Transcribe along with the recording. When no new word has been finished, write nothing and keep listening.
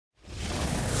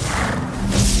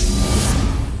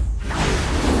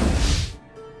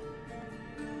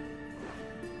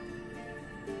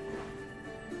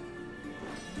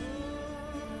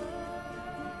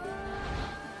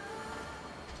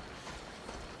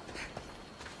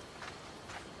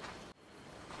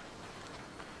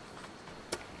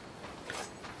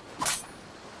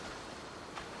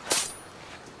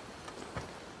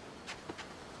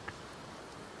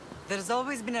There's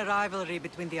always been a rivalry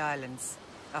between the islands.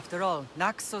 After all,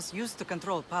 Naxos used to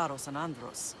control Paros and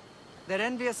Andros. They're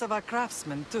envious of our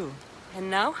craftsmen, too.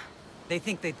 And now? They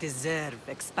think they deserve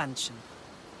expansion.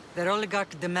 Their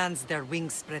oligarch demands their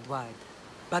wings spread wide.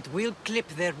 But we'll clip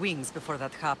their wings before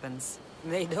that happens.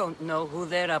 They don't know who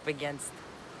they're up against.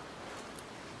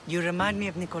 You remind me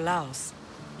of Nikolaos.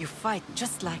 You fight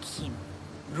just like him.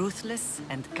 Ruthless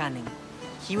and cunning.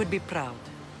 He would be proud.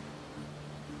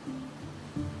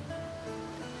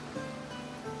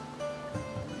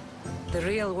 The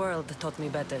real world taught me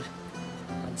better.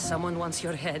 When someone wants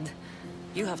your head,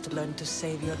 you have to learn to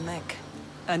save your neck.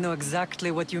 I know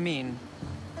exactly what you mean.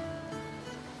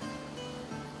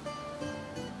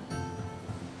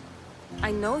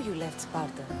 I know you left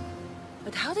Sparta,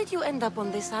 but how did you end up on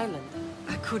this island?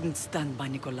 I couldn't stand by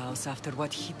Nikolaos after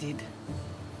what he did.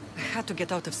 I had to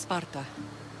get out of Sparta.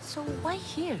 So why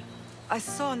here? I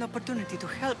saw an opportunity to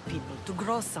help people, to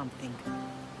grow something.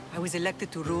 I was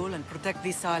elected to rule and protect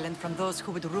this island from those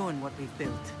who would ruin what we've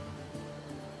built.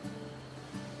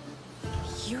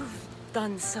 You've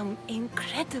done some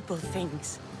incredible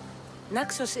things.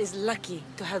 Naxos is lucky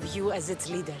to have you as its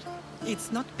leader.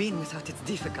 It's not been without its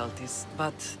difficulties,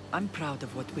 but I'm proud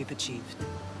of what we've achieved.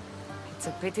 It's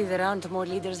a pity there aren't more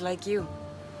leaders like you.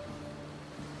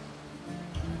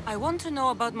 I want to know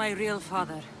about my real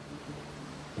father.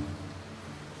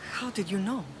 How did you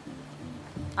know?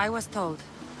 I was told.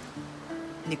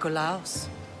 Nikolaos?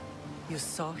 You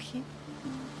saw him?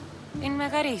 In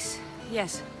Megaris,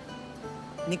 yes.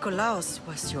 Nikolaos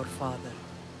was your father.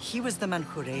 He was the man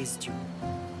who raised you.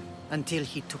 Until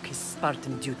he took his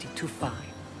Spartan duty too far.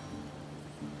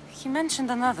 He mentioned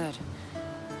another.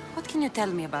 What can you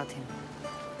tell me about him?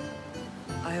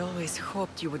 I always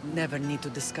hoped you would never need to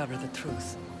discover the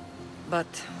truth.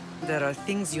 But there are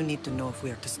things you need to know if we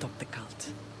are to stop the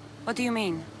cult. What do you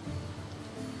mean?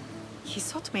 He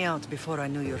sought me out before I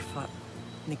knew your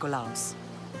Nikolaos.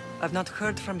 I've not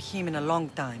heard from him in a long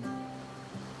time.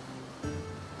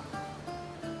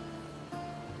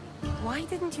 Why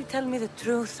didn't you tell me the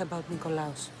truth about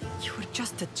Nikolaos? You were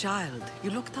just a child.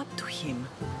 You looked up to him.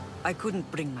 I couldn't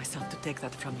bring myself to take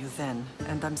that from you then,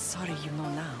 and I'm sorry you know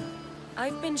now.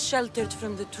 I've been sheltered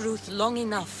from the truth long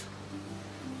enough.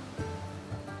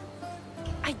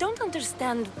 I don't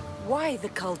understand why the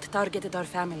cult targeted our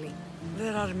family.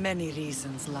 There are many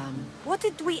reasons, Lam. What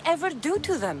did we ever do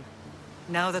to them?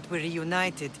 Now that we're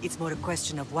reunited, it's more a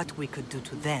question of what we could do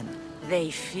to them. They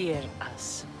fear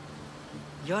us.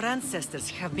 Your ancestors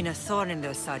have been a thorn in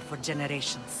their side for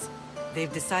generations.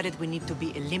 They've decided we need to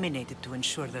be eliminated to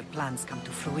ensure their plans come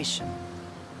to fruition.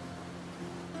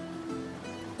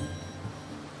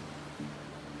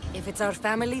 If it's our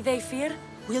family they fear,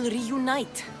 we'll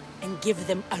reunite and give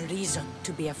them a reason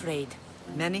to be afraid.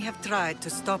 Many have tried to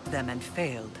stop them and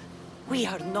failed. We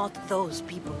are not those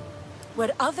people.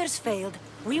 Where others failed,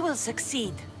 we will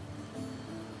succeed.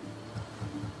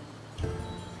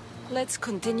 Let's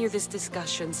continue this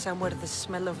discussion somewhere the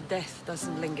smell of death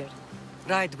doesn't linger.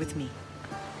 Ride with me.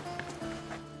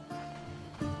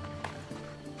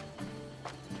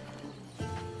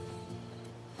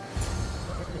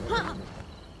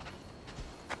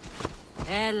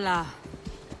 Ella.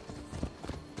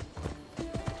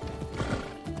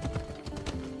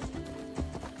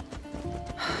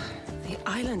 The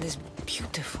island is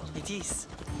beautiful. It is.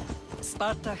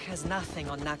 Sparta has nothing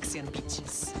on Naxian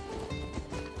beaches.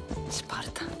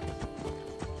 Sparta.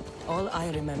 All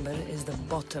I remember is the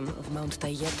bottom of Mount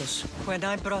Taygetos. When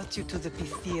I brought you to the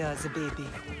Pythia as a baby,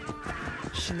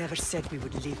 she never said we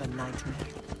would live a nightmare.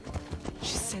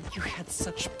 She said you had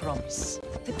such promise.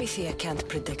 The Pythia can't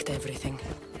predict everything.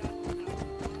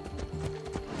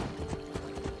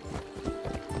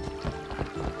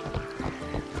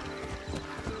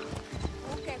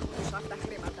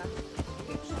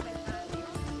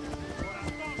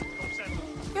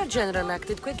 Your general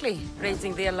acted quickly,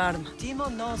 raising the alarm. Timo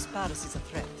knows Paris is a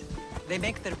threat. They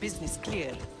make their business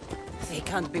clear. They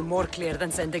can't be more clear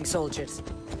than sending soldiers.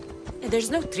 There's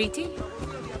no treaty?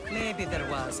 Maybe there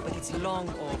was, but it's long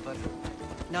over.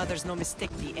 Now there's no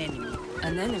mistake the enemy.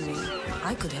 An enemy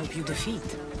I could help you defeat.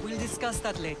 We'll discuss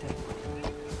that later.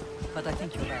 But I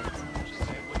think you're right.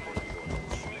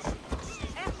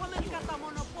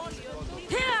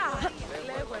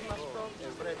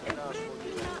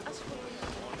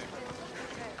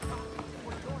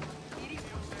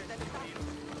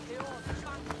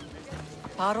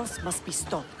 Paros must be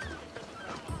stopped.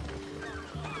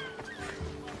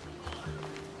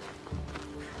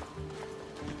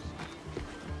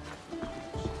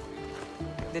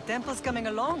 The temple's coming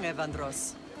along,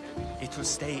 Evandros. It will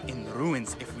stay in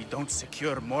ruins if we don't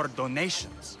secure more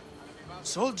donations.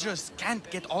 Soldiers can't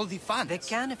get all the funds. They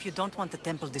can if you don't want the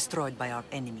temple destroyed by our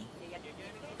enemy.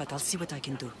 But I'll see what I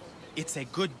can do. It's a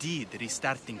good deed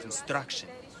restarting construction.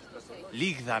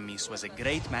 Ligdamis was a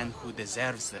great man who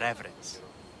deserves reverence.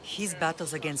 His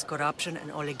battles against corruption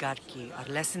and oligarchy are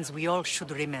lessons we all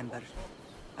should remember.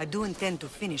 I do intend to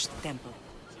finish the temple.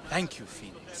 Thank you,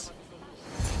 Phoenix.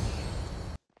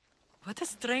 What a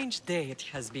strange day it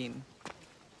has been.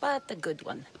 But a good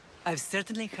one. I've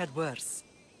certainly had worse.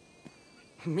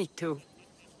 Me too.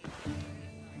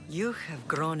 You have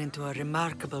grown into a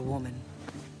remarkable woman,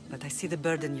 but I see the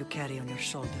burden you carry on your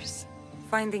shoulders.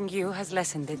 Finding you has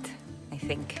lessened it, I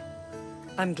think.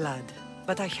 I'm glad,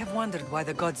 but I have wondered why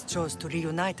the gods chose to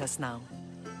reunite us now.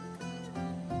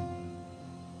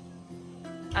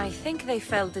 I think they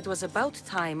felt it was about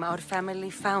time our family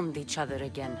found each other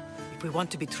again. If we want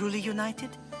to be truly united,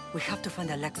 we have to find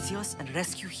Alexios and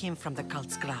rescue him from the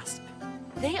cult's grasp.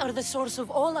 They are the source of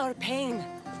all our pain,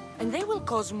 and they will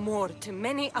cause more to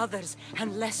many others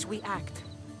unless we act.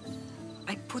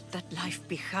 I put that life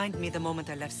behind me the moment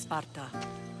I left Sparta.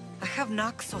 I have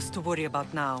Naxos to worry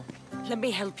about now. Let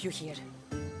me help you here.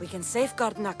 We can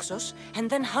safeguard Naxos, and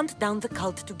then hunt down the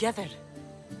cult together.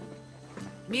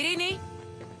 Myrrine,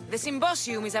 the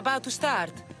symposium is about to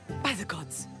start. By the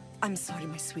gods! I'm sorry,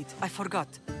 my sweet. I forgot.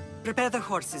 Prepare the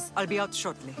horses. I'll be out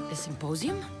shortly. The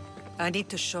symposium? I need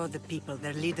to show the people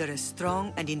their leader is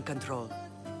strong and in control.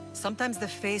 Sometimes the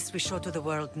face we show to the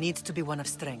world needs to be one of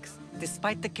strength,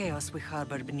 despite the chaos we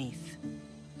harbor beneath.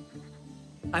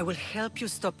 I will help you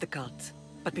stop the cult,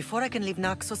 but before I can leave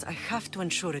Naxos, I have to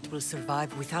ensure it will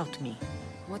survive without me.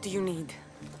 What do you need?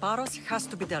 Paros has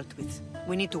to be dealt with.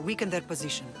 We need to weaken their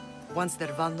position. Once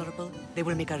they're vulnerable, they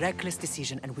will make a reckless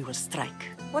decision and we will strike.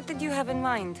 What did you have in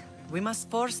mind? We must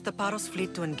force the Paros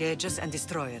fleet to engage us and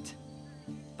destroy it.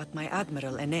 But my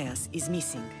admiral, Aeneas, is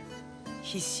missing.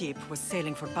 His ship was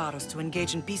sailing for Paros to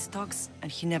engage in peace talks,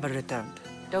 and he never returned.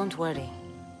 Don't worry.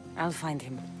 I'll find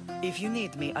him. If you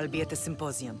need me, I'll be at the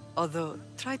symposium. Although,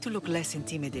 try to look less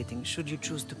intimidating should you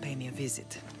choose to pay me a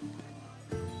visit.